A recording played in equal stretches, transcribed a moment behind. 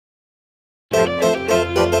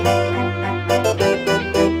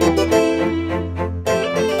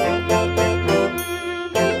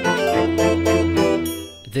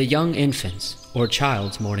Young Infant's or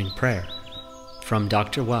Child's Morning Prayer, from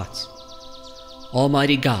Dr. Watts.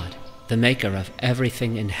 Almighty God, the maker of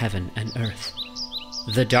everything in heaven and earth,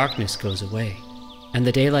 the darkness goes away, and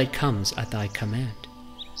the daylight comes at thy command.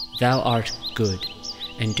 Thou art good,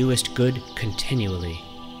 and doest good continually.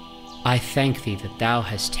 I thank thee that thou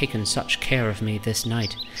hast taken such care of me this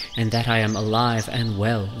night, and that I am alive and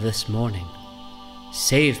well this morning.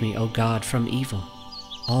 Save me, O God, from evil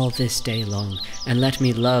all this day long, and let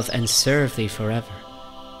me love and serve thee forever,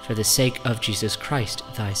 for the sake of Jesus Christ,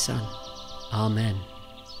 thy Son. Amen.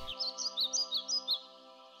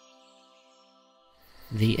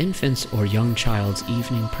 The Infant's or Young Child's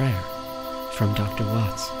Evening Prayer, from Dr.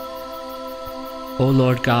 Watts. O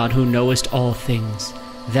Lord God, who knowest all things,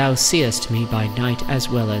 thou seest me by night as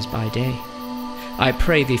well as by day. I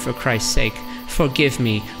pray thee for Christ's sake, forgive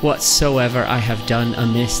me whatsoever I have done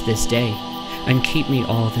amiss this day, and keep me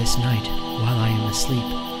all this night while I am asleep.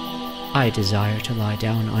 I desire to lie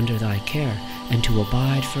down under thy care, and to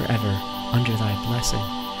abide forever under thy blessing.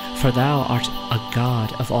 For thou art a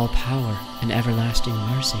God of all power and everlasting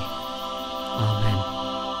mercy.